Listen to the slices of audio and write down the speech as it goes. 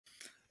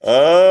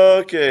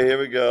Okay, here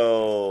we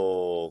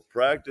go.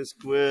 Practice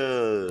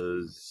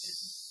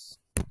quiz.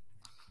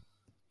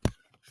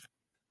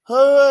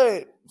 All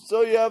right.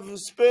 So you have a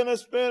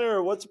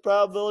spinner. What's the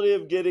probability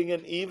of getting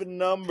an even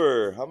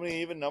number? How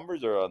many even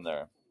numbers are on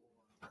there?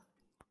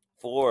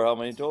 4. How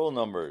many total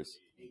numbers?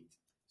 8.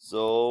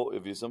 So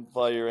if you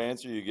simplify your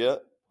answer, you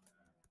get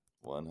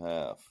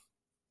 1/2.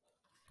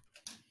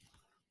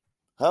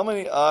 How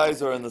many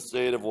I's are in the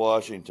state of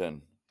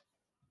Washington?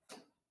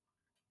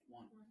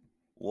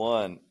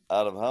 1.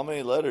 Out of how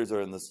many letters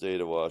are in the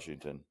state of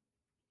Washington?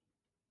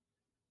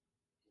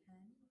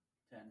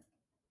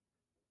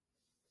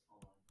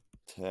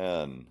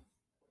 10.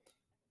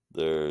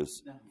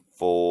 There's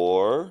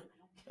 4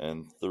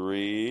 and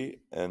 3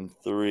 and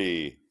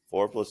 3.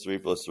 4 plus 3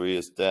 plus 3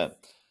 is 10.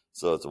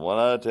 So it's 1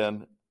 out of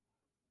 10.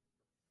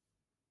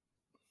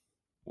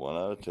 1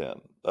 out of 10.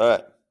 All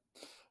right.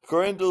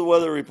 According to the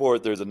weather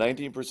report, there's a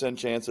 19%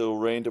 chance it will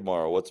rain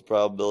tomorrow. What's the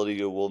probability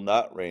it will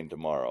not rain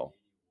tomorrow?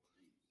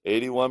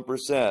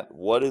 81%.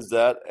 What is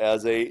that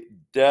as a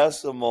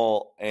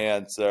decimal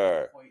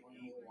answer?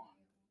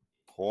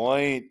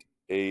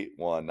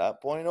 0.81. Not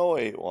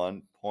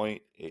 0.081,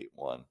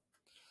 0.81.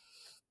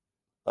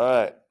 All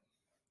right.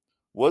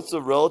 What's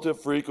the relative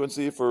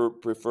frequency for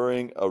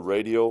preferring a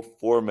radio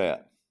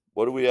format?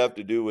 What do we have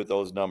to do with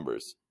those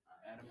numbers?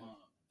 Add them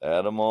up.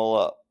 Add them all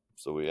up.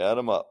 So we add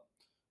them up.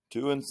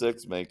 2 and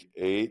 6 make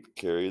 8,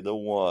 carry the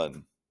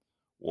 1.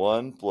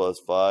 1 plus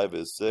 5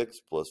 is 6,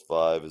 plus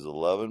 5 is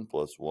 11,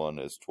 plus 1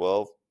 is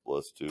 12,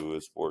 plus 2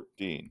 is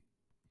 14.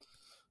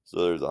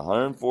 So there's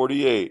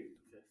 148.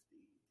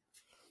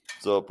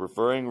 So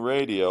preferring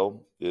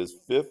radio is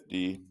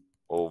 50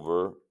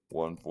 over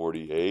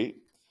 148.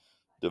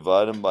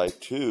 Divided by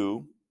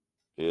 2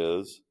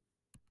 is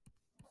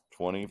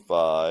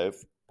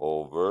 25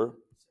 over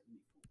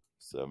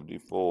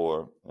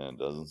 74, and it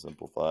doesn't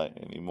simplify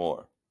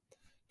anymore.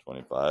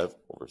 25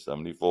 over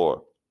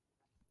 74.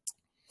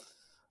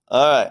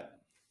 All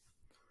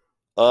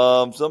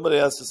right. Somebody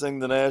has to sing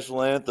the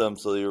national anthem,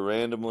 so you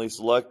randomly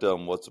select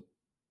them. What's the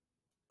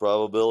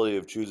probability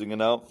of choosing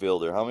an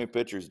outfielder? How many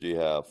pitchers do you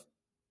have?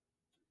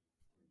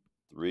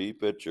 3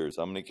 pitchers.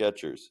 How many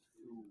catchers?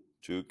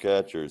 2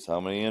 catchers.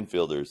 How many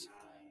infielders?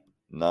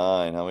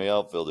 9. How many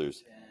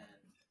outfielders? 10.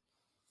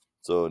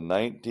 So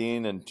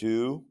 19 and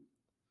 2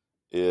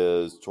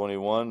 is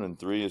 21, and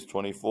 3 is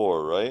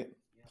 24, right?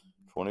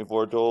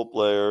 24 total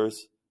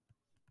players,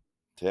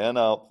 10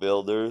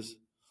 outfielders.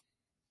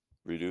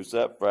 Reduce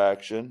that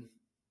fraction.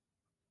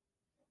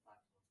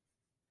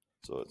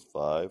 So it's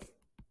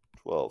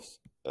 5/12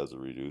 as a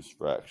reduced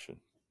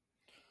fraction.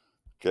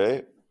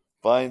 Okay,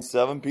 find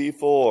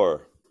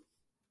 7p4.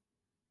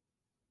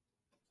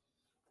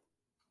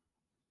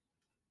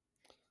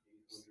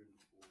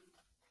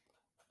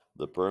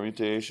 The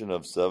permutation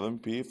of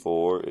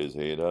 7p4 is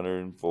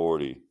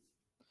 840.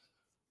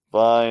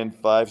 Find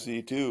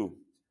 5c2.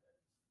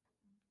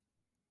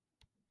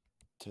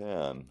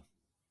 10.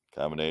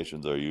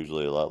 Combinations are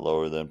usually a lot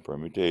lower than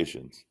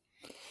permutations.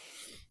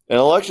 An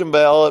election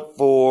ballot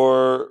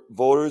for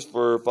voters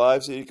for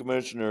 5 city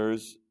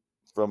commissioners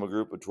from a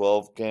group of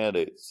 12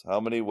 candidates. How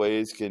many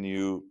ways can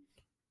you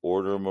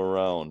order them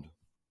around?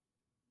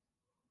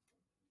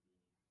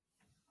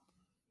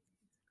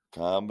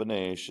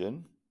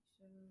 Combination,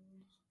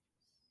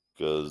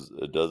 because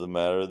it doesn't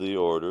matter the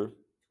order.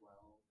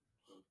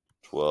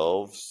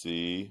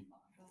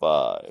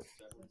 12C5.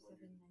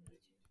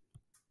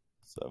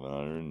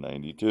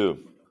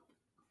 792.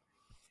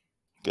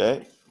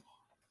 Okay.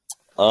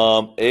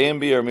 A and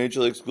B are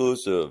mutually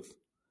exclusive.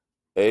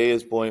 A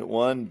is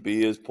 0.1,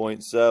 B is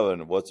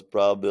 0.7. What's the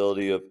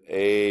probability of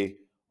A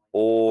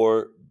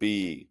or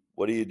B?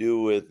 What do you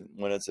do with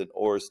when it's an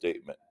or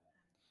statement?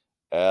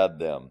 Add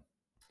them.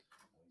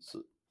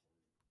 So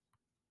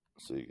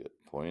you get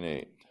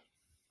 0.8.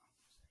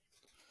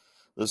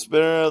 The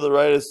spinner of the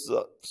right is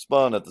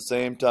spun at the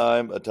same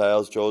time a tile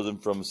is chosen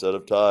from a set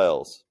of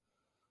tiles.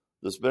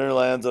 The spinner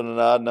lands on an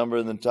odd number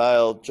and the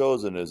tile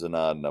chosen is an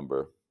odd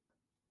number.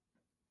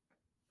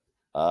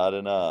 Odd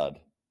and odd.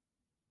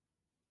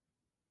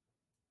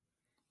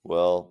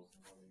 Well,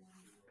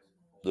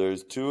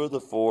 there's 2 of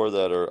the 4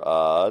 that are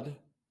odd,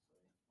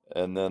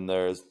 and then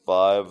there's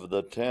 5 of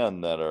the 10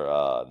 that are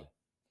odd.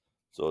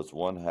 So it's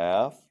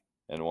 1/2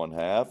 and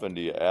 1/2, and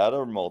do you add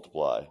or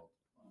multiply?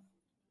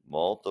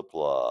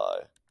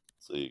 Multiply.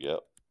 So you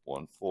get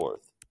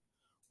 1/4.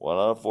 1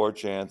 out of 4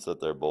 chance that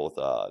they're both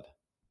odd.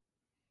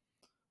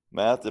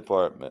 Math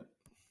department.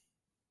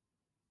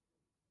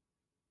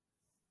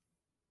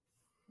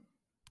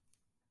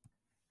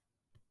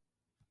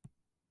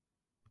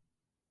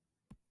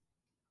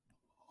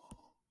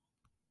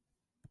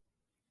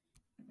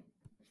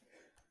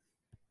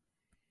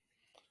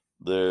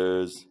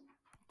 There's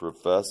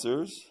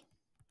professors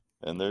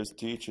and there's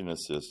teaching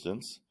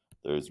assistants.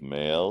 There's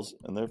males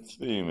and there's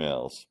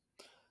females.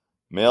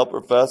 Male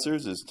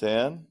professors is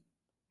 10.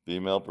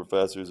 Female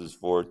professors is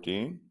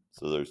 14.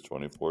 So there's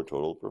 24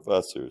 total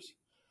professors.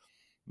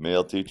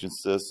 Male teaching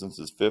assistants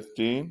is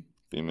 15.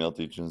 Female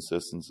teaching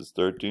assistants is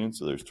 13.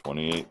 So there's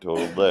 28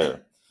 total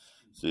there.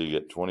 So you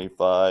get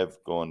 25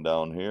 going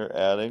down here,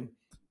 adding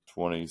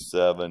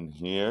 27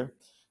 here.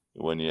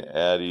 When you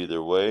add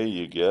either way,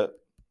 you get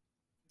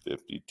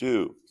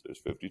 52. So there's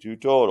 52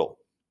 total.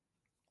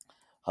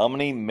 How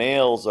many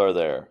males are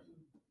there?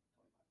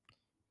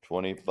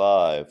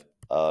 25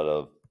 out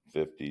of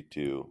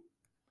 52.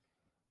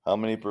 How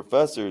many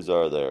professors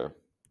are there?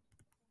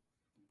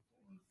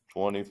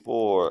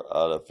 24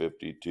 out of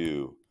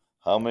 52.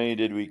 How many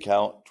did we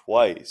count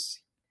twice?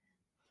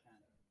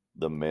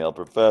 The male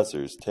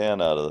professors,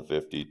 10 out of the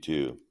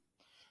 52.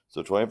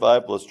 So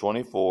 25 plus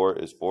 24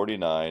 is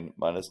 49,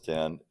 minus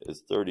 10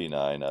 is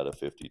 39 out of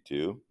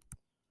 52,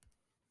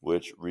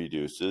 which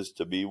reduces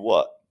to be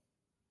what?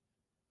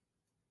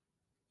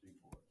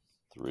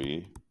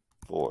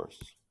 3/4.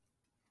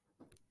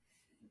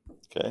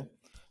 Okay,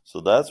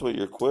 so that's what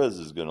your quiz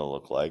is going to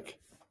look like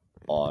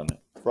on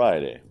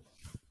Friday.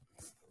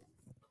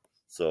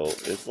 So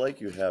it's like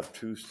you have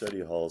 2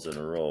 study halls in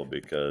a row,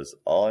 because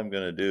all I'm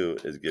going to do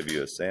is give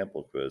you a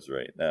sample quiz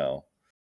right now,